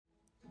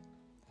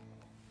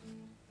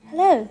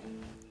Hello,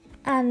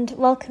 and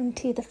welcome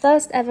to the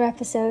first ever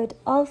episode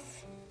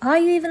of Are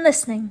You Even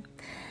Listening?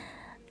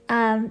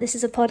 This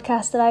is a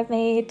podcast that I've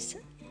made,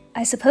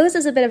 I suppose,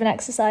 as a bit of an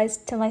exercise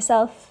to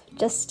myself,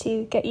 just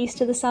to get used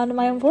to the sound of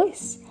my own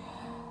voice,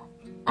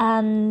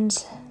 and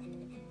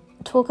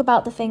talk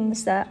about the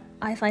things that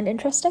I find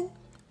interesting,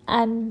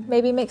 and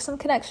maybe make some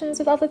connections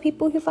with other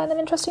people who find them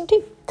interesting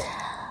too.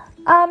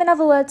 In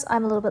other words,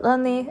 I'm a little bit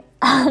lonely,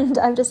 and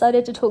I've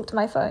decided to talk to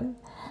my phone,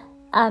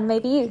 and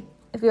maybe you,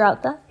 if you're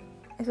out there,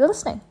 if you're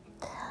listening.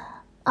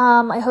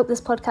 I hope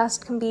this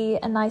podcast can be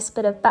a nice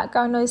bit of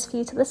background noise for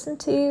you to listen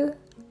to.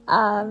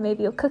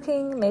 Maybe you're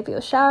cooking, maybe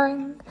you're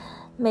showering,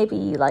 maybe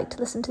you like to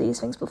listen to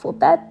these things before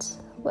bed.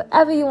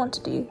 Whatever you want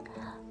to do,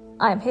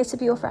 I am here to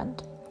be your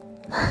friend.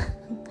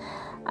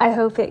 I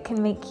hope it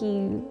can make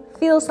you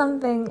feel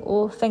something,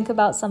 or think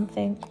about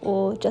something,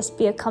 or just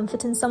be a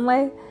comfort in some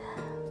way,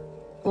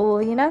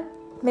 or,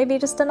 maybe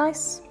just a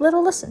nice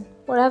little listen,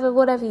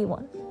 whatever you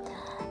want.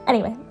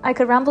 Anyway, I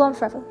could ramble on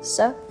forever,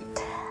 so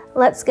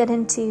let's get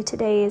into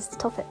today's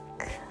topic.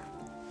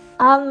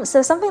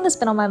 So something that's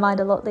been on my mind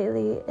a lot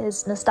lately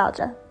is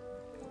nostalgia.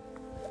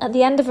 At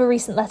the end of a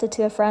recent letter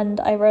to a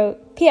friend, I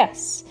wrote,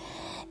 P.S.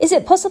 Is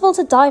it possible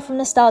to die from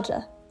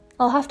nostalgia?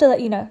 I'll have to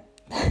let you know.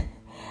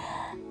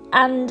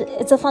 And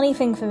it's a funny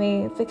thing for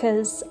me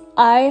because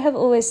I have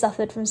always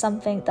suffered from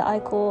something that I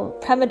call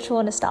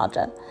premature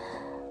nostalgia,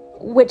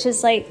 which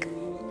is like,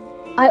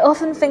 I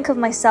often think of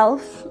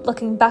myself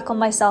looking back on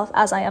myself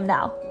as I am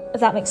now, if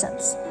that makes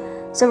sense.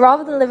 So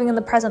rather than living in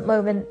the present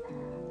moment,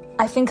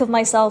 I think of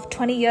myself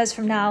 20 years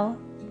from now,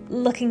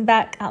 looking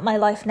back at my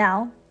life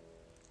now,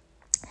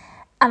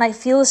 and I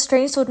feel a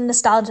strange sort of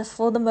nostalgia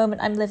for the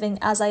moment I'm living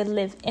as I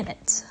live in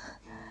it,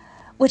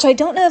 which I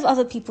don't know if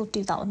other people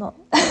do that or not.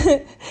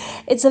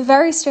 It's a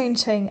very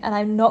strange thing, and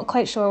I'm not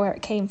quite sure where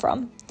it came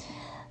from.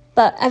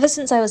 But ever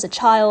since I was a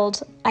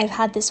child, I've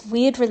had this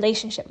weird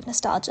relationship with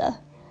nostalgia.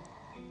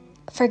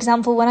 For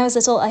example, when I was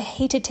little, I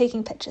hated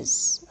taking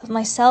pictures of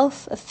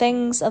myself, of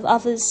things, of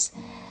others,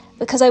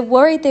 because I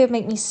worried they would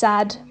make me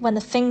sad when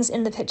the things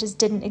in the pictures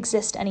didn't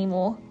exist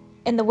anymore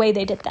in the way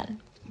they did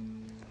then.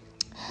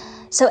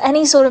 So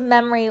any sort of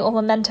memory or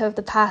memento of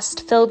the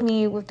past filled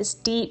me with this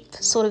deep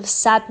sort of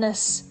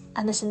sadness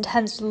and this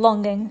intense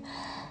longing.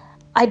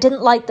 I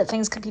didn't like that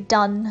things could be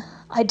done.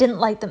 I didn't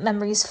like that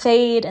memories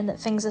fade and that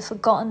things are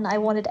forgotten. I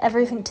wanted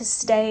everything to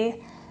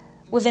stay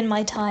within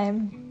my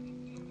time.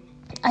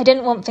 I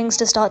didn't want things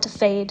to start to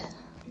fade.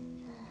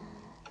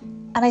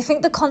 And I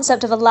think the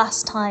concept of a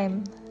last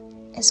time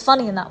is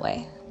funny in that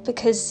way,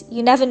 because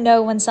you never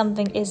know when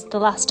something is the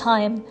last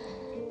time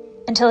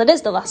until it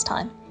is the last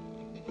time.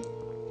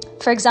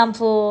 For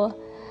example,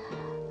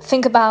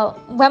 think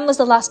about, when was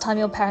the last time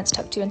your parents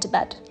tucked you into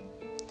bed?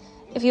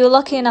 If you were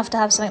lucky enough to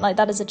have something like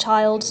that as a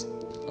child,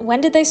 when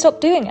did they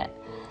stop doing it?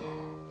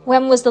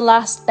 When was the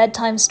last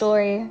bedtime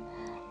story?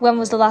 When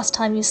was the last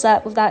time you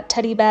slept with that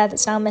teddy bear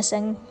that's now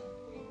missing?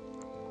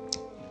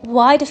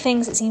 Why do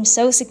things that seem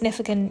so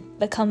significant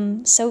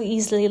become so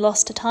easily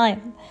lost to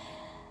time?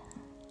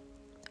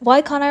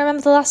 Why can't I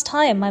remember the last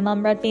time my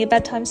mum read me a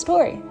bedtime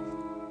story?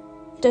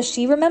 Does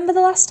she remember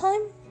the last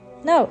time?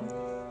 No.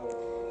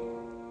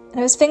 And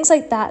it was things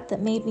like that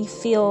that made me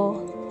feel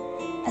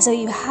as though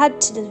you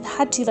had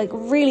to like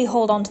really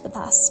hold on to the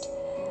past.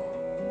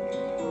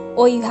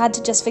 Or you had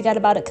to just forget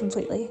about it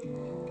completely.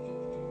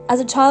 As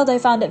a child, I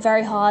found it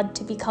very hard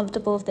to be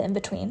comfortable with the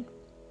in-between.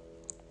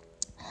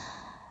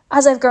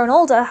 As I've grown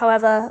older,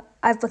 however,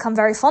 I've become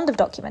very fond of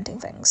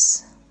documenting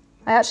things.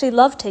 I actually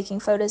love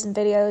taking photos and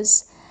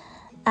videos,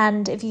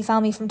 and if you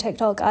found me from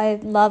TikTok, I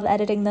love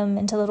editing them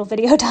into little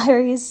video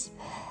diaries.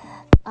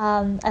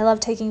 I love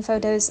taking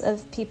photos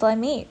of people I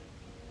meet,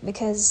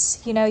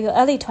 because, your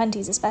early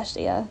 20s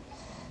especially are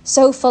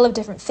so full of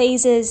different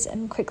phases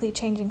and quickly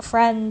changing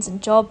friends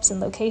and jobs and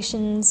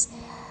locations.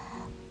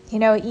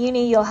 At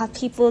uni, you'll have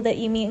people that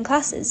you meet in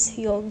classes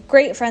who you're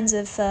great friends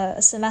with for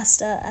a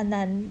semester, and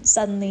then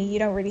suddenly you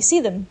don't really see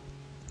them.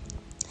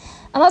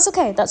 And that's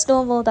okay, that's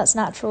normal, that's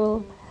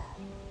natural,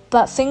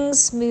 but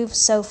things move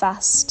so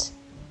fast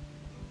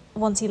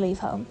once you leave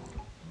home.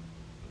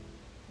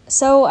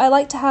 So I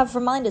like to have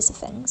reminders of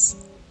things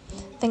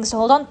to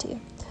hold on to.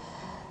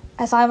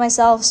 I find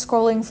myself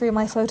scrolling through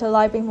my photo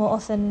library more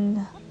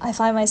often. I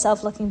find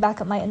myself looking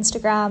back at my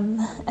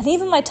Instagram, and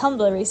even my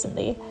Tumblr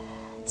recently,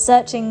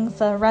 searching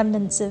for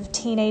remnants of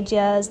teenage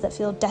years that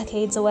feel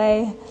decades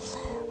away,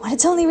 when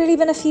it's only really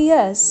been a few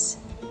years.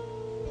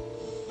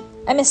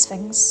 I miss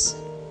things.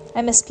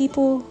 I miss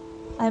people.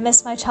 I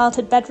miss my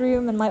childhood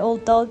bedroom and my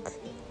old dog.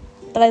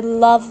 But I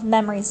love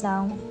memories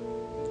now.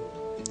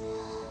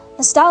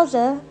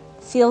 Nostalgia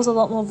feels a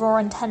lot more raw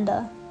and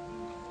tender.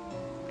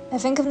 I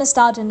think of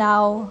nostalgia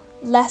now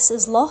less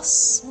as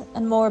loss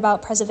and more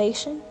about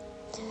preservation.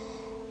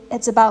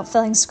 It's about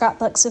filling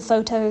scrapbooks of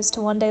photos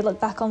to one day look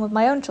back on with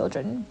my own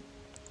children.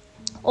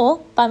 Or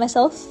by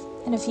myself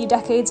in a few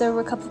decades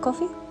over a cup of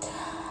coffee.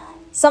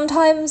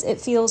 Sometimes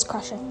it feels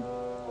crushing,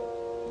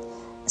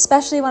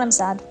 especially when I'm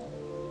sad.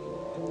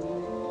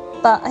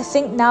 But I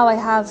think now I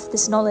have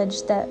this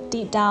knowledge that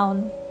deep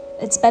down,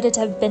 it's better to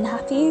have been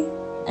happy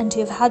and to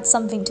have had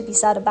something to be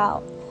sad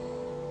about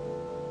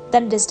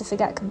than it is to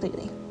forget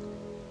completely.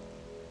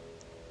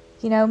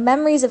 You know,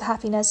 memories of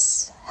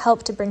happiness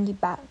help to bring you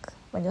back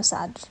when you're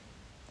sad.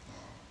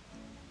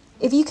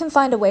 If you can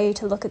find a way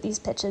to look at these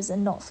pictures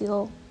and not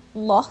feel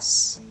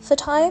loss for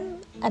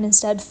time, and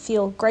instead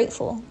feel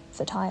grateful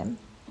for time,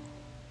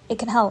 it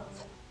can help.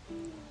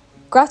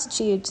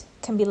 Gratitude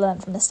can be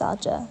learned from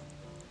nostalgia,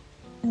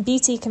 and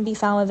beauty can be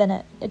found within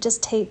it. It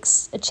just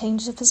takes a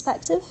change of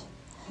perspective,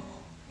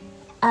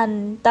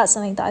 and that's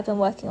something that I've been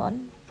working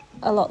on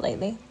a lot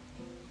lately.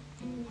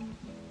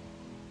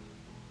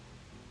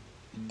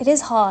 It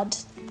is hard.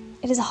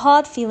 It is a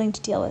hard feeling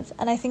to deal with,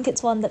 and I think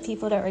it's one that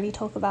people don't really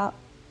talk about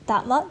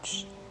that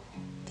much.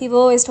 People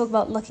always talk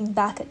about looking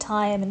back at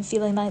time and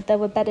feeling like there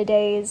were better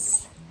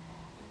days,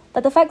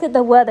 but the fact that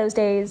there were those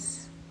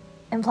days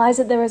implies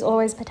that there is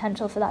always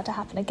potential for that to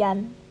happen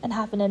again and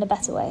happen in a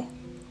better way.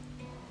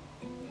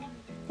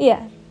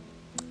 Yeah.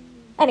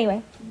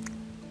 Anyway,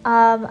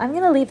 I'm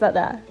going to leave that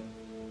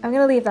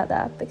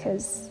there.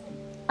 Because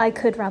I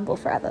could ramble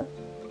forever.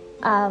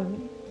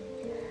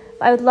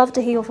 I would love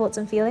to hear your thoughts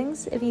and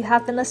feelings. If you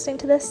have been listening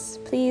to this,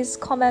 please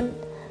comment,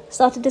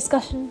 start a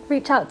discussion,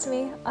 reach out to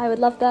me. I would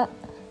love that.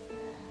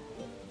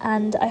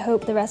 And I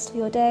hope the rest of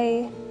your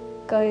day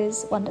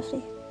goes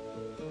wonderfully.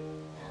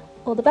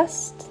 All the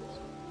best.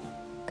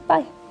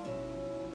 Goodbye.